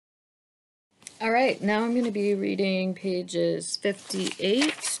All right, now I'm going to be reading pages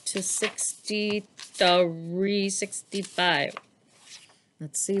 58 to 63, 65.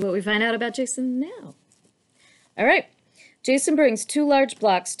 Let's see what we find out about Jason now. All right. Jason brings 2 large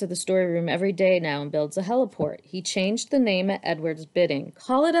blocks to the story room every day now and builds a heliport. He changed the name at Edward's bidding.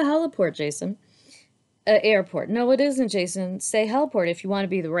 Call it a heliport, Jason. Airport. No, it isn't, Jason. Say heliport if you want to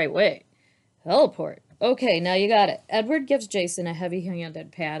be the right way. Heliport. Okay, now you got it. Edward gives Jason a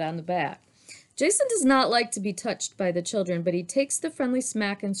heavy-handed pat on the back. Jason does not like to be touched by the children, but he takes the friendly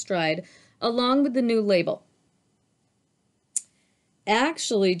smack in stride along with the new label.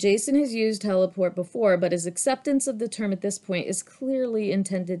 Actually, Jason has used heliport before, but his acceptance of the term at this point is clearly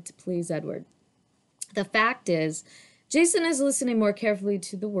intended to please Edward. The fact is, Jason is listening more carefully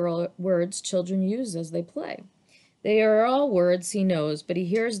to the words children use as they play. They are all words he knows, but he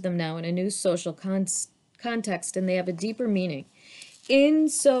hears them now in a new social context, and they have a deeper meaning. In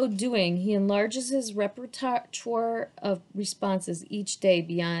so doing, he enlarges his repertoire of responses each day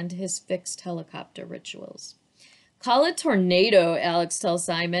beyond his fixed helicopter rituals. Call it tornado, Alex tells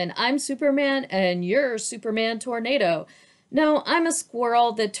Simon. I'm Superman and you're Superman Tornado. No, I'm a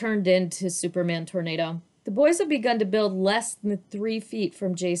squirrel that turned into Superman Tornado. The boys have begun to build less than 3 feet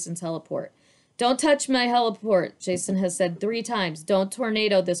from Jason's heliport. Don't touch my heliport, Jason has said 3 times. Don't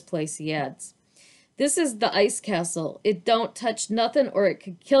tornado this place, he adds. This is the ice castle. It don't touch nothing or it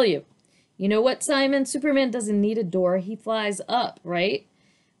could kill you. You know what, Simon? Superman doesn't need a door. He flies up, right?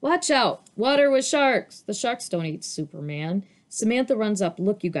 Watch out. Water with sharks. The sharks don't eat Superman. Samantha runs up.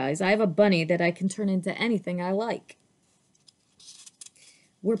 Look, you guys, I have a bunny that I can turn into anything I like.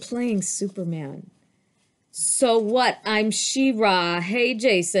 We're playing Superman. So what? I'm She-Ra. Hey,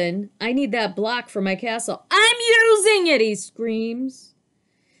 Jason, I need that block for my castle. I'm using it, he screams.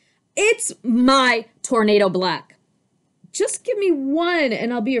 It's my tornado block. Just give me one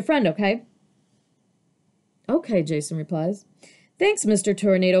and I'll be your friend, okay? Okay, Jason replies. Thanks, Mr.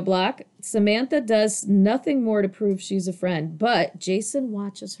 Tornado Block. Samantha does nothing more to prove she's a friend, but Jason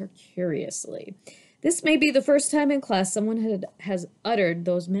watches her curiously. This may be the first time in class someone has uttered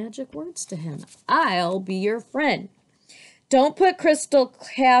those magic words to him. I'll be your friend. Don't put Crystal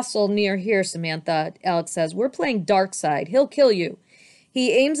Castle near here, Samantha, Alex says. We're playing Dark Side. He'll kill you.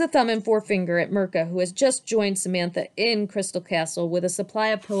 He aims a thumb and forefinger at Mirka, who has just joined Samantha in Crystal Castle with a supply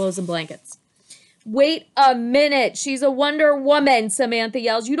of pillows and blankets. Wait a minute. She's a Wonder Woman, Samantha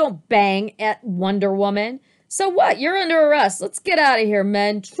yells. You don't bang at Wonder Woman. So what? You're under arrest. Let's get out of here,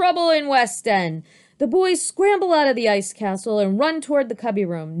 men. Trouble in West End. The boys scramble out of the ice castle and run toward the cubby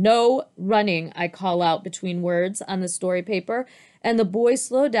room. No running, I call out between words on the story paper, and the boys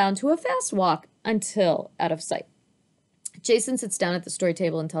slow down to a fast walk until out of sight. Jason sits down at the story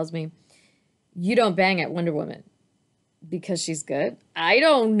table and tells me, you don't bang at Wonder Woman. Because she's good? I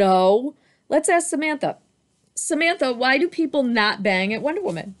don't know. Let's ask Samantha. Samantha, why do people not bang at Wonder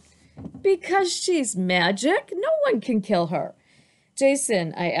Woman? Because she's magic. No one can kill her.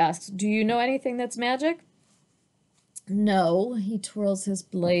 Jason, I ask, do you know anything that's magic? No, he twirls his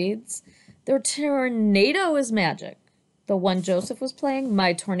blades. Their tornado is magic. The one Joseph was playing,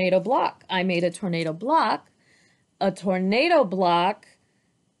 my tornado block. I made a tornado block. A tornado block.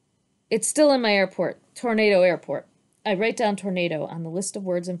 It's still in my airport, Tornado Airport. I write down tornado on the list of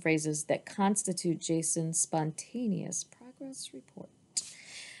words and phrases that constitute Jason's spontaneous progress report.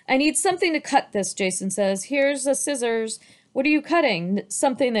 I need something to cut this, Jason says. Here's the scissors. What are you cutting?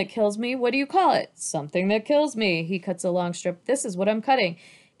 Something that kills me? What do you call it? Something that kills me. He cuts a long strip. This is what I'm cutting.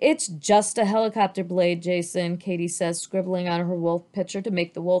 It's just a helicopter blade, Jason, Katie says, scribbling on her wolf picture to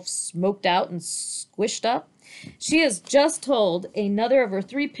make the wolf smoked out and squished up. She has just told another of her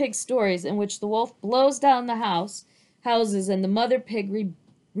 3 pig stories in which the wolf blows down the houses and the mother pig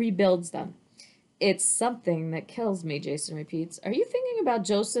rebuilds them. It's something that kills me, Jason repeats. Are you thinking about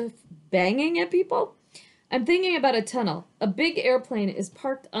Joseph banging at people? I'm thinking about a tunnel. A big airplane is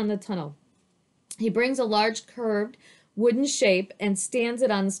parked on the tunnel. He brings a large curved wooden shape and stands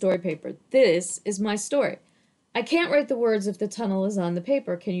it on the story paper. This is my story. I can't write the words if the tunnel is on the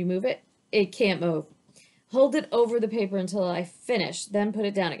paper. Can you move it? It can't move. Hold it over the paper until I finish, then put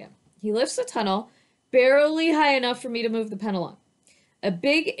it down again. He lifts the tunnel, barely high enough for me to move the pen along. A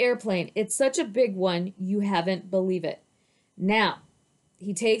big airplane. It's such a big one, you haven't believe it. Now,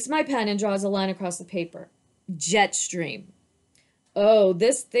 he takes my pen and draws a line across the paper. Jet stream. Oh,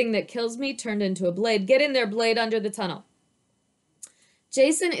 this thing that kills me turned into a blade. Get in there, blade, under the tunnel.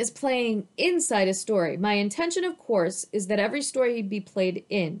 Jason is playing inside a story. My intention, of course, is that every story be played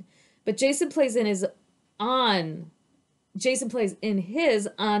in. But Jason plays in his on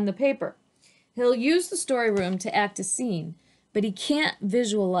the paper. He'll use the story room to act a scene, but he can't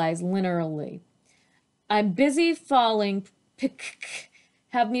visualize linearly. I'm busy falling.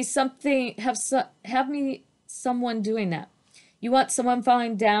 Have me someone doing that. You want someone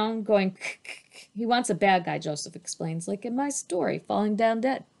falling down, going. He wants a bad guy, Joseph explains, like in my story, falling down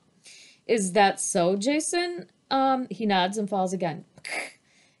dead. Is that so, Jason? He nods and falls again.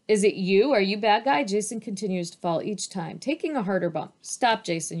 Is it you? Are you bad guy? Jason continues to fall each time, taking a harder bump. Stop,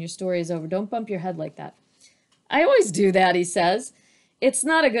 Jason. Your story is over. Don't bump your head like that. I always do that, he says. It's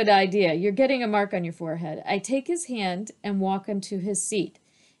not a good idea. You're getting a mark on your forehead. I take his hand and walk him to his seat.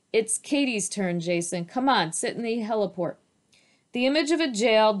 It's Katie's turn, Jason. Come on, sit in the heliport. The image of a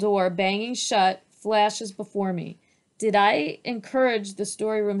jail door banging shut flashes before me. Did I encourage the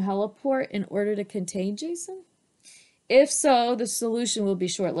storyroom heliport in order to contain Jason? If so, the solution will be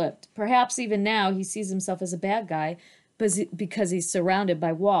short-lived. Perhaps even now he sees himself as a bad guy because he's surrounded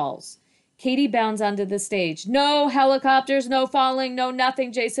by walls. Katie bounds onto the stage. No helicopters, no falling, no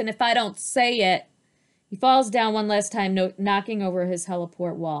nothing, Jason, if I don't say it. He falls down one last time, knocking over his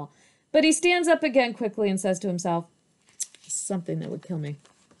heliport wall. But he stands up again quickly and says to himself, something that would kill me.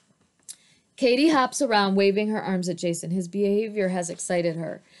 Katie hops around, waving her arms at Jason. His behavior has excited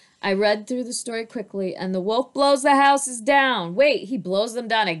her. I read through the story quickly, and the wolf blows the houses down. Wait, he blows them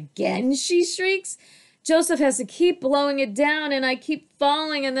down again, she shrieks. Joseph has to keep blowing it down, and I keep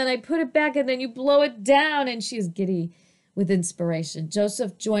falling, and then I put it back, and then you blow it down, and she's giddy with inspiration.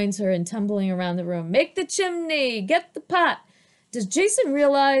 Joseph joins her in tumbling around the room. Make the chimney, get the pot. Does Jason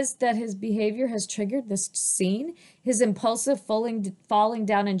realize that his behavior has triggered this scene? His impulsive falling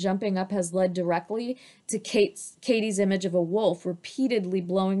down and jumping up has led directly to Katie's image of a wolf repeatedly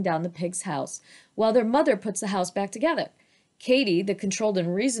blowing down the pig's house, while their mother puts the house back together. Katie, the controlled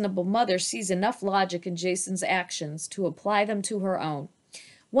and reasonable mother, sees enough logic in Jason's actions to apply them to her own.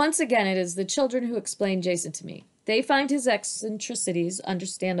 Once again, it is the children who explain Jason to me. They find his eccentricities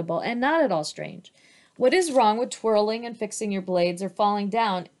understandable and not at all strange. What is wrong with twirling and fixing your blades or falling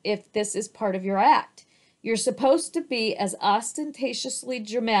down if this is part of your act? You're supposed to be as ostentatiously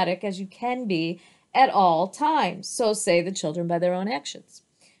dramatic as you can be at all times, so say the children by their own actions.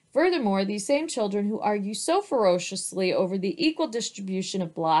 Furthermore, these same children who argue so ferociously over the equal distribution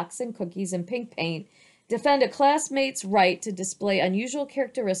of blocks and cookies and pink paint defend a classmate's right to display unusual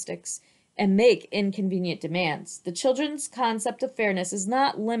characteristics and make inconvenient demands. The children's concept of fairness is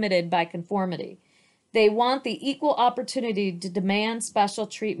not limited by conformity. They want the equal opportunity to demand special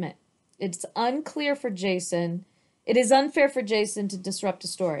treatment. It's unclear for Jason. It is unfair for Jason to disrupt a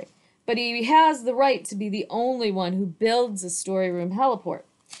story, but he has the right to be the only one who builds a storyroom heliport.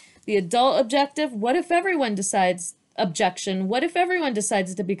 The adult objective, what if everyone decides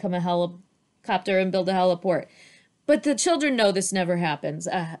to become a helicopter and build a heliport? But the children know this never happens.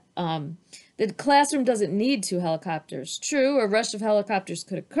 The classroom doesn't need 2 helicopters. True, a rush of helicopters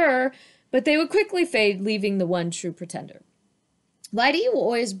could occur, but they would quickly fade, leaving the one true pretender. Why do you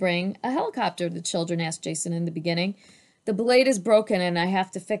always bring a helicopter? The children asked Jason in the beginning. The blade is broken and I have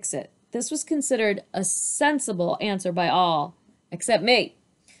to fix it. This was considered a sensible answer by all, except me.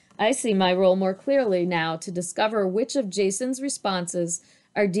 I see my role more clearly now to discover which of Jason's responses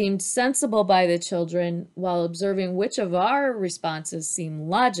are deemed sensible by the children while observing which of our responses seem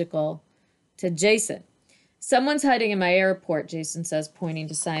logical to Jason. Someone's hiding in my airport, Jason says, pointing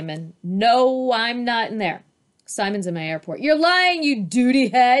to Simon. No, I'm not in there. Simon's in my airport. You're lying, you duty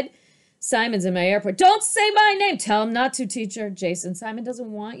head. Simon's in my airport. Don't say my name. Tell him not to, teacher. Jason, Simon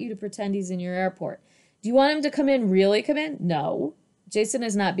doesn't want you to pretend he's in your airport. Do you want him to come in, really come in? No. Jason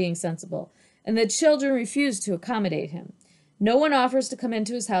is not being sensible, and the children refuse to accommodate him. No one offers to come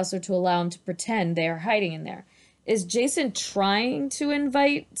into his house or to allow him to pretend they are hiding in there. Is Jason trying to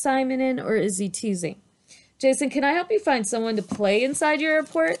invite Simon in, or is he teasing? Jason, can I help you find someone to play inside your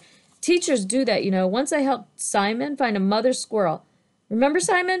airport? Teachers do that, you know. Once I helped Simon find a mother squirrel. Remember,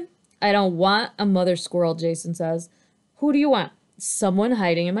 Simon? I don't want a mother squirrel, Jason says. Who do you want? Someone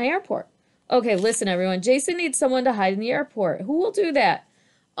hiding in my airport. Okay, listen, everyone. Jason needs someone to hide in the airport. Who will do that?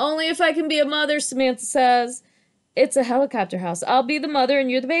 Only if I can be a mother, Samantha says. It's a helicopter house. I'll be the mother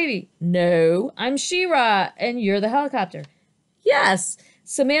and you're the baby. No, I'm She-Ra and you're the helicopter. Yes.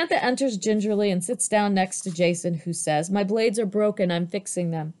 Samantha enters gingerly and sits down next to Jason, who says, my blades are broken. I'm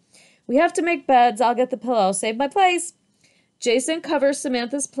fixing them. We have to make beds. I'll get the pillow. Save my place. Jason covers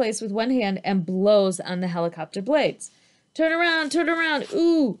Samantha's place with one hand and blows on the helicopter blades. Turn around, turn around.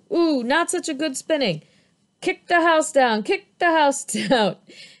 Ooh, ooh, not such a good spinning. Kick the house down, kick the house down.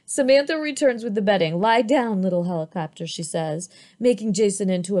 Samantha returns with the bedding. Lie down, little helicopter, she says, making Jason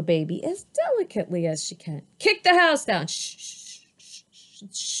into a baby as delicately as she can. Kick the house down. Shh, shh, shh, shh.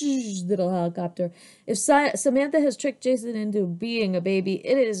 Shh, little helicopter. If Samantha has tricked Jason into being a baby,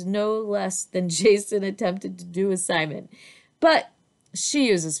 it is no less than Jason attempted to do with Simon. But she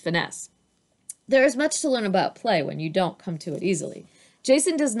uses finesse. There is much to learn about play when you don't come to it easily.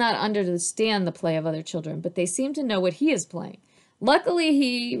 Jason does not understand the play of other children, but they seem to know what he is playing. Luckily,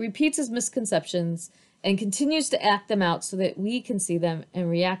 he repeats his misconceptions and continues to act them out so that we can see them and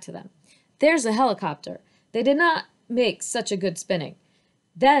react to them. There's a helicopter. They did not make such a good spinning.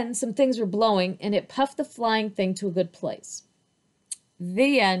 Then some things were blowing, and it puffed the flying thing to a good place.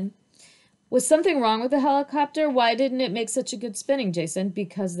 The end. Was something wrong with the helicopter? Why didn't it make such a good spinning, Jason?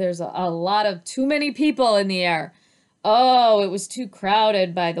 Because there's a lot of too many people in the air. Oh, it was too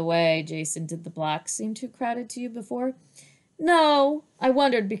crowded, by the way, Jason. Did the block seem too crowded to you before? No, I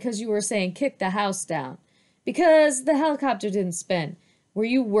wondered because you were saying kick the house down. Because the helicopter didn't spin. Were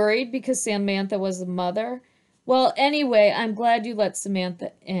you worried because Samantha was a mother? Well, anyway, I'm glad you let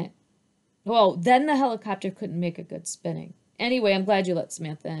Samantha in. Well, then the helicopter couldn't make a good spinning. Anyway, I'm glad you let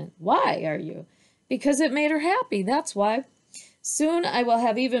Samantha in. Why are you? Because it made her happy, that's why. Soon I will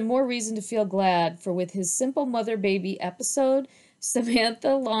have even more reason to feel glad, for with his simple mother-baby episode,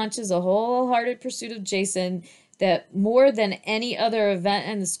 Samantha launches a wholehearted pursuit of Jason that more than any other event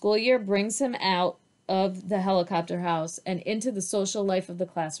in the school year brings him out of the helicopter house and into the social life of the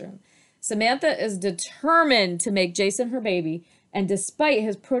classroom. Samantha is determined to make Jason her baby, and despite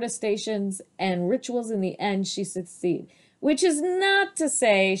his protestations and rituals, in the end, she succeeds. Which is not to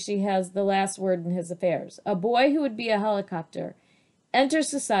say she has the last word in his affairs. A boy who would be a helicopter enters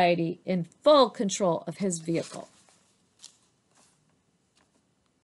society in full control of his vehicle.